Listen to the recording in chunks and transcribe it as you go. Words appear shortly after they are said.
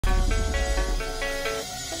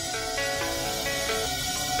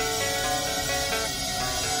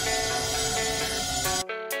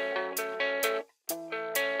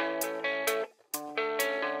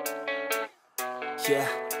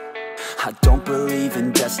don't believe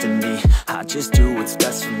in destiny, I just do what's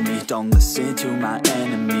best for me. Don't listen to my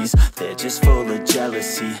enemies, they're just full of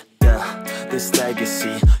jealousy. Yeah, this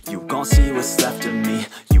legacy, you gon' see what's left of me.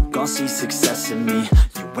 You gon' see success in me,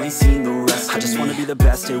 you ain't seen the rest of me. I just wanna be the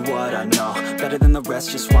best at what I know, better than the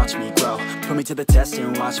rest, just watch me grow. Put me to the test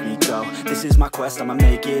and watch me go. This is my quest, I'ma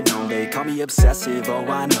make it known. They call me obsessive, oh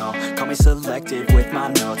I know. Call me selective with my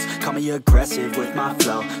notes, call me aggressive with my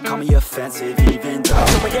flow, call me offensive even though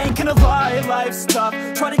so I ain't gonna lie, life's tough.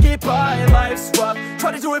 Try to get by, life's rough.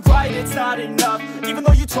 Try to do it right, it's not enough. Even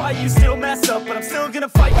though you try, you still mess up. But I'm still gonna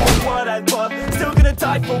fight for what I love, still gonna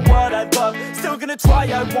die for what I love, still gonna try,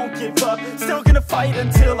 I won't give up, still gonna fight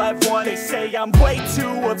until I've won. They say I'm way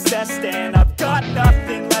too obsessed and I've got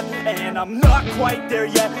nothing left, and I'm not quite there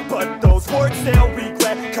yet, but those words they'll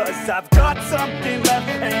regret, cause I've got something left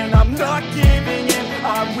and I'm not giving in.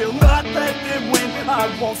 I will not let them win,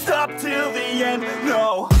 I won't stop till the end,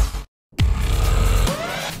 no.